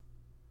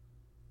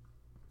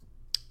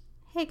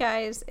Hey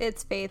guys,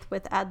 it's Faith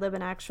with Adlib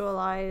and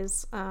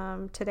Actualize.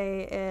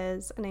 Today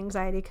is an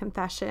anxiety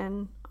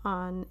confession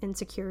on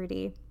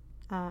insecurity.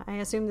 I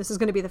assume this is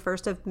going to be the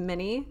first of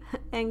many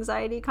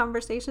anxiety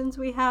conversations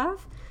we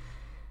have.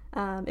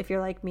 If you're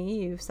like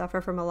me, you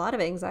suffer from a lot of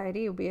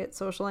anxiety, be it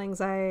social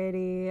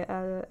anxiety,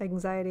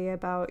 anxiety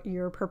about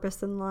your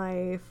purpose in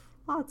life,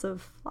 lots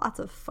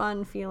of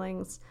fun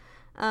feelings.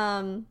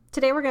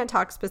 Today we're going to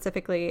talk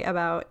specifically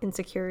about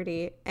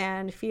insecurity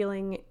and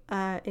feeling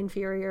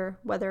inferior,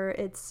 whether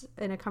it's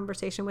in a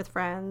conversation with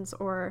friends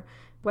or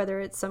whether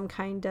it's some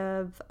kind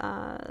of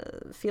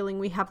feeling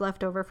we have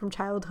left over from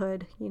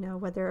childhood,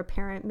 whether a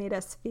parent made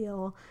us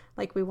feel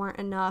like we weren't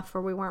enough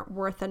or we weren't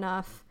worth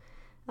enough.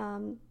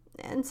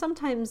 And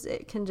sometimes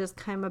it can just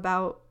come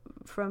about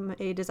from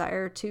a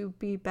desire to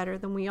be better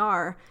than we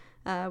are.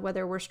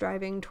 Whether we're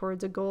striving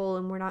towards a goal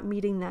and we're not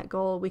meeting that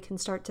goal, we can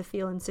start to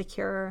feel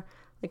insecure.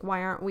 Like,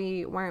 why aren't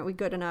we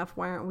good enough?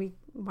 Why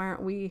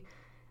aren't we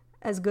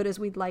as good as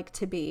we'd like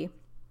to be?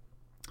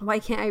 Why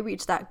can't I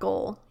reach that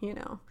goal?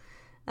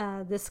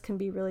 This can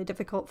be really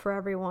difficult for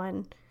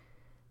everyone.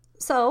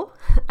 So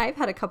I've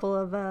had a couple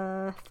of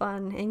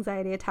fun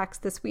anxiety attacks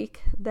this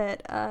week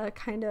that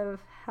kind of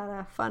had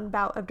a fun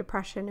bout of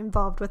depression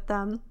involved with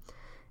them.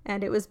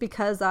 And it was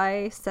because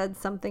I said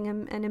something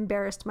and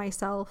embarrassed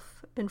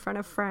myself in front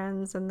of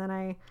friends, and then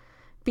I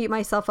beat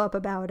myself up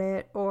about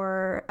it,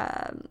 or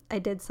I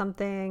did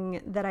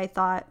something that I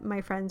thought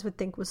my friends would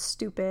think was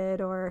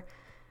stupid, or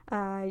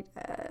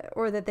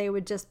that they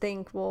would just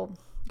think, well,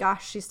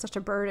 gosh, she's such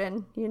a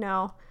burden,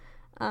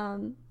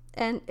 and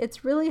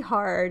it's really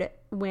hard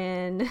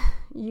when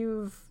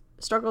you've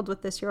struggled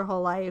with this your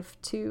whole life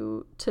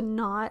to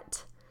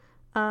not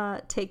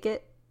take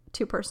it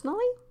too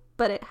personally,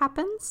 but it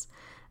happens.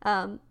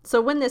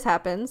 So when this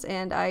happens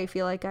and I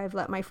feel like I've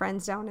let my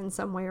friends down in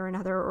some way or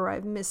another, or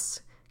I've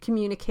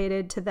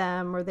miscommunicated to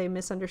them, or they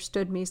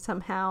misunderstood me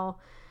somehow,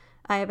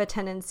 I have a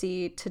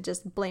tendency to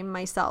just blame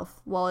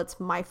myself. Well, it's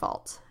my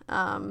fault.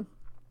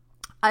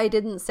 I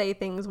didn't say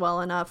things well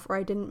enough, or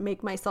I didn't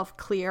make myself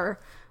clear,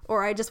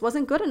 or I just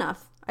wasn't good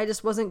enough. I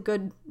just wasn't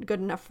good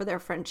enough for their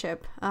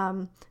friendship.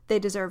 They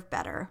deserve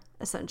better,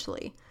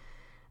 essentially.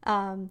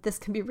 This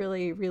can be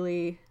really,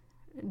 really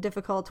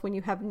difficult when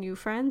you have new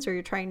friends or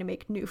you're trying to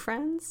make new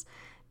friends,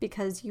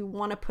 because you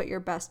want to put your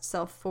best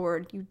self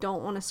forward. You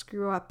don't want to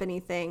screw up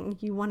anything.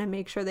 You want to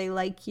make sure they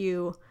like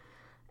you.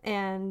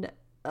 And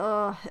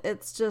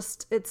it's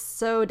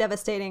so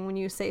devastating when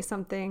you say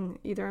something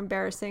either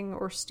embarrassing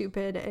or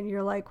stupid and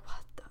you're like,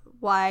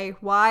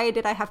 why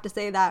did I have to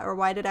say that, or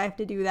why did I have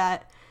to do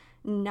that?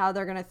 Now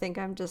they're going to think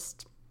I'm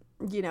just,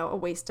 a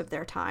waste of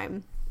their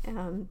time.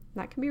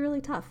 That can be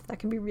really tough. That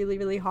can be really,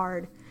 really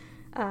hard.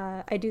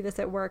 I do this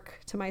at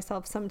work to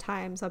myself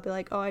sometimes. I'll be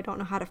like, I don't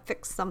know how to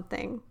fix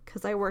something,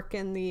 because I work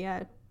in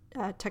the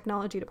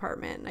technology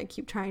department, and I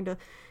keep trying to,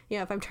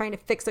 if I'm trying to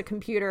fix a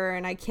computer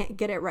and I can't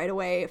get it right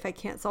away, if I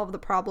can't solve the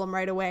problem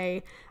right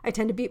away, I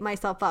tend to beat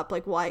myself up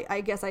like, well,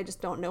 I guess I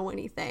just don't know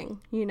anything,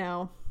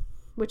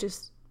 which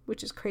is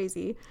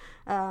crazy.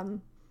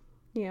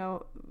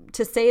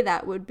 To say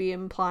that would be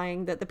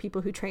implying that the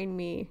people who trained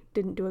me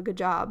didn't do a good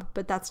job,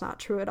 but that's not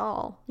true at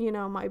all.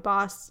 My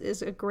boss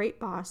is a great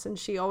boss, and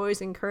she always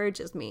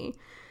encourages me.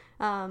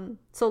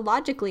 So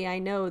logically, I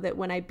know that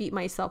when I beat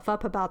myself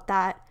up about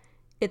that,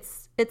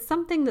 it's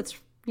something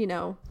that's,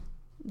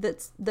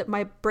 that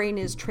my brain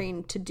is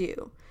trained to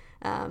do.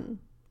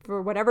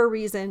 For whatever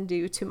reason,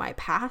 due to my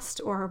past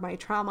or my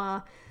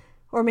trauma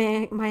or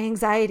my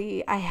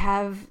anxiety,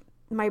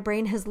 my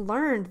brain has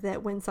learned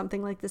that when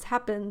something like this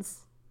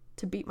happens,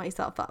 to beat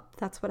myself up.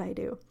 That's what I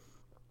do.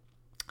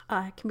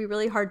 It can be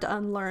really hard to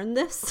unlearn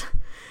this.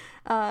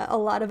 A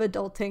lot of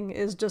adulting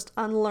is just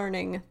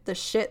unlearning the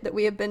shit that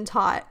we have been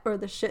taught, or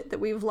the shit that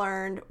we've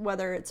learned,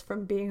 whether it's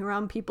from being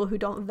around people who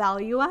don't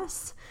value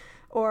us,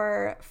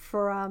 or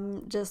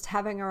from just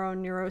having our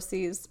own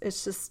neuroses.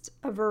 It's just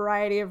a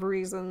variety of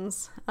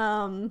reasons.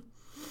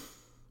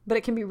 But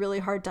it can be really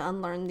hard to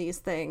unlearn these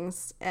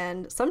things.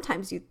 And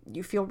sometimes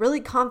you feel really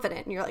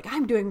confident and you're like,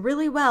 I'm doing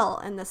really well.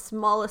 And the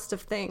smallest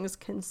of things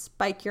can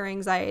spike your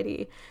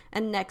anxiety.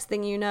 And next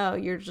thing you know,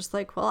 you're just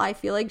like, well, I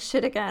feel like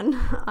shit again.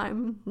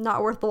 I'm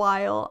not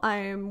worthwhile.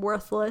 I'm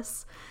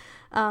worthless.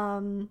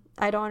 I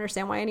don't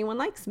understand why anyone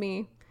likes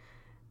me.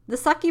 The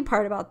sucky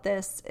part about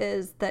this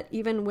is that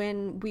even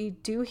when we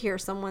do hear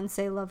someone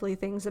say lovely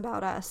things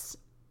about us,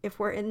 if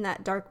we're in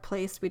that dark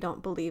place, we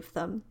don't believe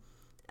them.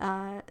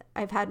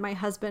 I've had my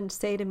husband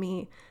say to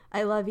me,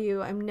 I love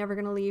you. I'm never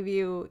going to leave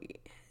you.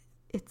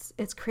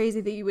 It's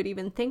crazy that you would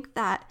even think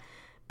that.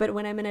 But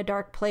when I'm in a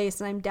dark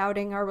place and I'm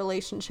doubting our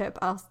relationship,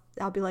 I'll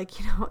be like,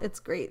 it's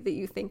great that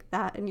you think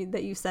that and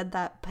that you said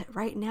that. But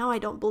right now I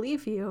don't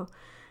believe you.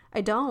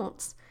 I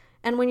don't.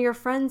 And when your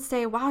friends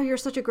say, wow, you're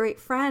such a great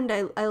friend.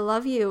 I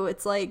love you.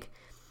 It's like,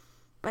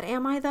 but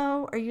am I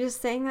though? Are you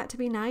just saying that to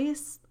be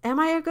nice? Am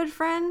I a good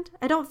friend?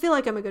 I don't feel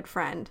like I'm a good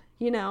friend,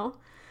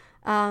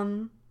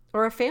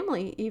 or a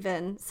family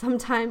even.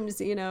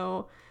 Sometimes,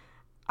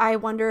 I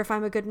wonder if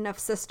I'm a good enough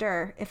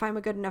sister, if I'm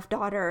a good enough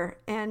daughter.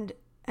 And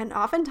And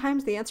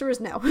oftentimes the answer is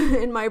no.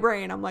 In my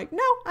brain, I'm like,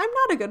 no, I'm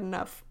not a good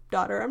enough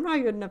daughter. I'm not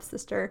a good enough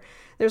sister.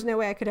 There's no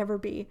way I could ever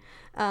be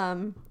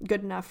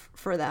good enough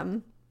for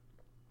them.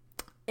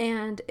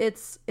 And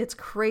it's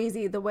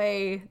crazy the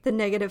way the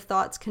negative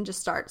thoughts can just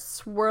start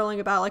swirling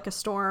about like a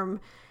storm.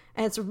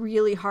 And it's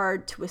really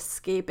hard to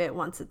escape it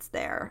once it's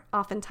there.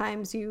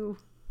 Oftentimes you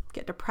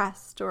get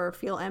depressed or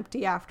feel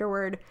empty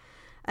afterward.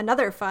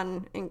 Another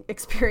fun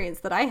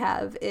experience that I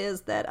have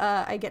is that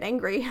I get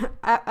angry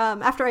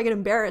after I get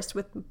embarrassed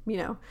with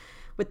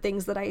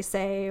things that I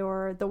say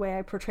or the way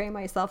I portray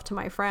myself to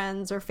my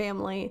friends or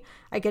family.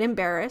 I get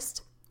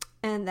embarrassed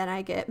and then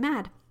I get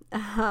mad,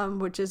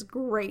 which is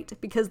great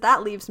because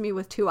that leaves me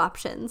with two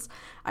options.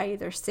 I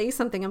either say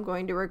something I'm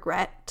going to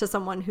regret to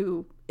someone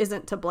who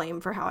isn't to blame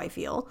for how I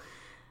feel,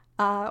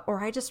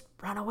 or I just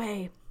run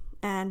away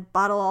and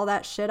bottle all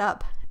that shit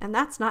up. And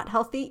that's not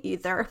healthy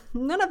either.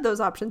 None of those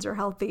options are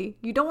healthy.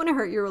 You don't want to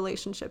hurt your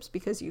relationships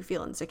because you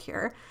feel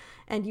insecure.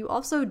 And you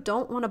also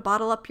don't want to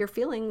bottle up your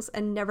feelings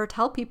and never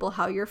tell people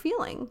how you're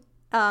feeling.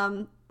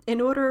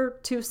 In order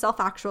to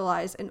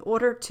self-actualize, in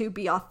order to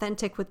be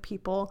authentic with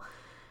people,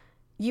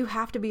 you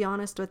have to be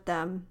honest with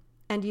them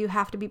and you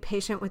have to be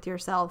patient with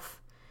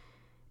yourself.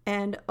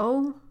 And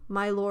oh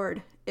my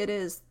Lord, it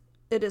is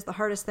the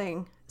hardest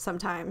thing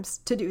sometimes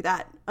to do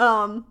that.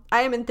 I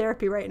am in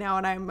therapy right now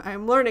and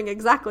I'm learning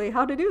exactly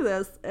how to do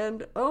this.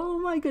 And oh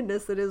my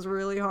goodness, it is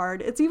really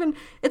hard.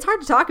 It's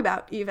hard to talk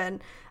about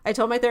even. I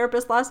told my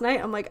therapist last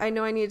night, I'm like, I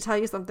know I need to tell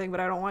you something,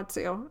 but I don't want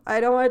to. I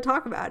don't want to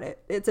talk about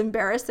it. It's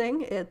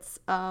embarrassing. It's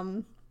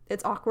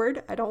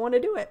awkward. I don't want to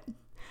do it.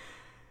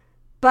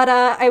 But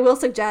I will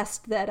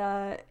suggest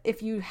that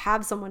if you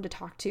have someone to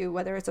talk to,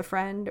 whether it's a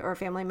friend or a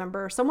family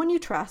member, someone you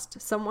trust,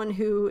 someone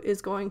who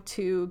is going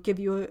to give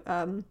you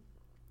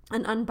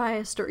an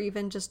unbiased or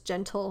even just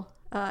gentle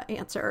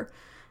answer,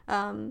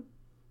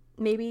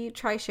 maybe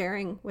try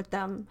sharing with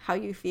them how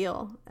you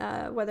feel,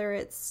 whether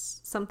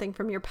it's something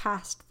from your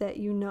past that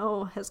you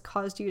know has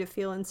caused you to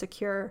feel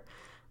insecure,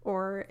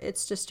 or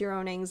it's just your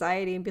own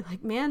anxiety, and be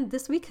like, man,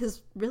 this week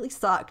has really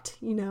sucked.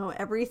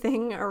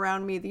 Everything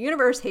around me, the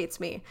universe hates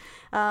me.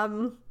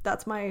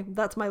 That's my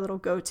little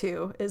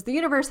go-to is the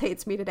universe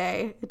hates me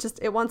today.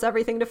 It wants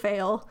everything to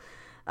fail.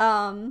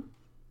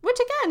 Which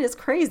again is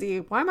crazy.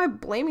 Why am I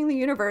blaming the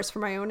universe for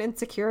my own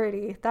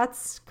insecurity?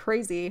 That's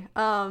crazy.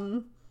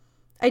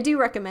 I do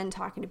recommend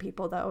talking to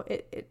people though.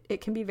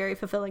 It can be very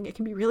fulfilling. It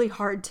can be really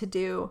hard to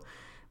do,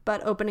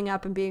 but opening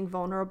up and being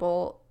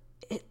vulnerable,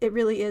 it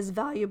really is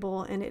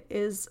valuable, and it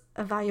is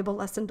a valuable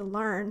lesson to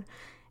learn,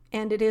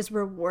 and it is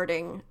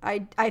rewarding.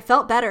 I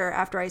felt better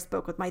after I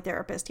spoke with my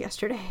therapist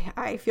yesterday.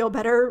 I feel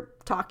better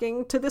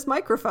talking to this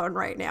microphone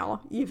right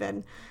now,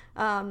 even.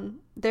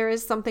 There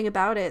is something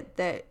about it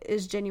that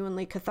is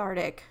genuinely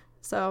cathartic,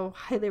 so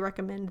highly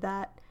recommend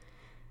that.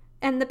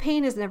 And the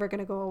pain is never going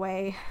to go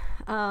away.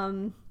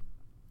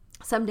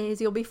 Some days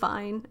you'll be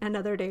fine, and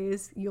other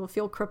days you'll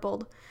feel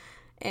crippled,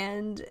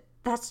 and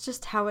that's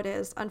just how it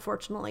is.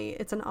 Unfortunately,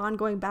 it's an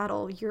ongoing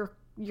battle.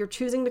 You're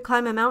choosing to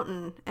climb a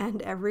mountain,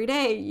 and every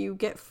day you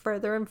get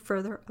farther and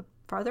farther.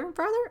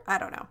 I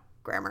don't know,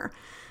 grammar.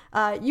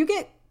 You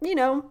get,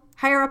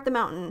 higher up the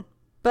mountain,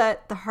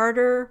 but the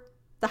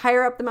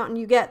higher up the mountain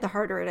you get, the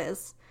harder it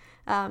is.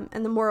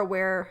 And the more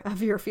aware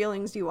of your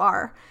feelings you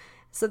are.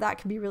 So that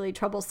can be really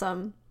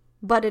troublesome,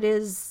 but it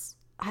is,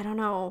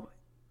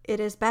 it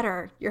is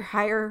better. You're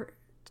higher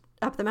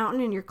up the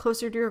mountain and you're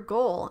closer to your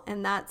goal.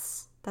 And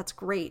that's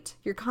great.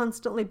 You're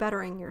constantly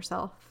bettering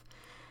yourself.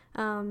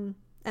 And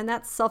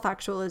that's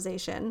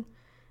self-actualization.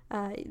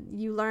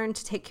 You learn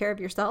to take care of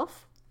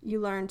yourself. You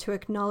learn to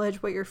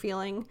acknowledge what you're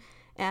feeling,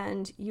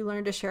 and you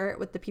learn to share it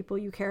with the people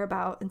you care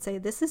about and say,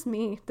 this is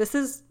me. This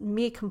is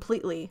me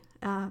completely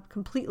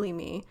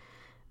me,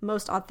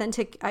 most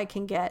authentic I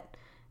can get.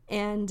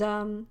 And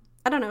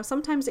I don't know,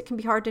 sometimes it can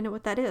be hard to know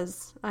what that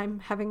is. I'm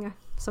having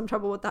some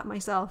trouble with that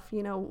myself.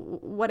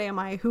 What am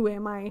I? Who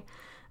am I?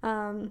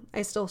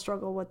 I still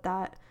struggle with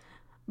that,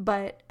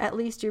 but at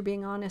least you're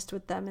being honest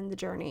with them in the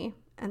journey,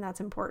 and that's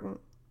important.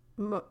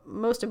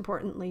 Most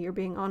importantly, you're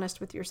being honest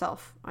with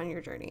yourself on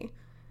your journey.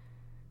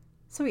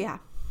 So yeah,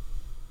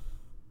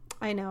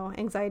 I know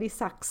anxiety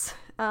sucks.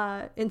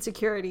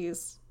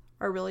 Insecurities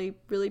are really,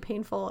 really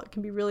painful. It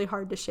can be really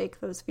hard to shake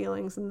those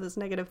feelings and those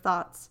negative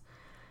thoughts,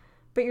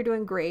 but you're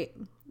doing great.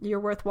 You're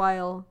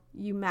worthwhile.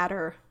 You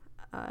matter.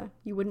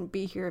 You wouldn't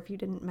be here if you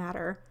didn't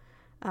matter.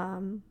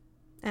 And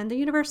the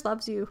universe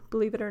loves you,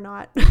 believe it or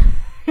not.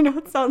 I know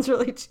it sounds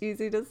really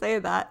cheesy to say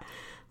that,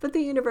 but the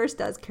universe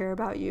does care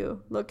about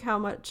you. Look how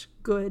much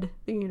good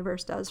the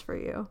universe does for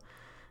you.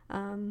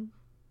 And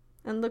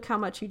look how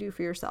much you do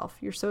for yourself.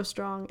 You're so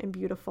strong and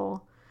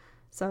beautiful.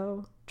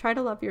 So try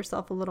to love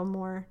yourself a little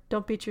more.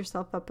 Don't beat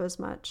yourself up as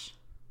much.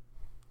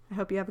 I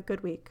hope you have a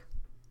good week.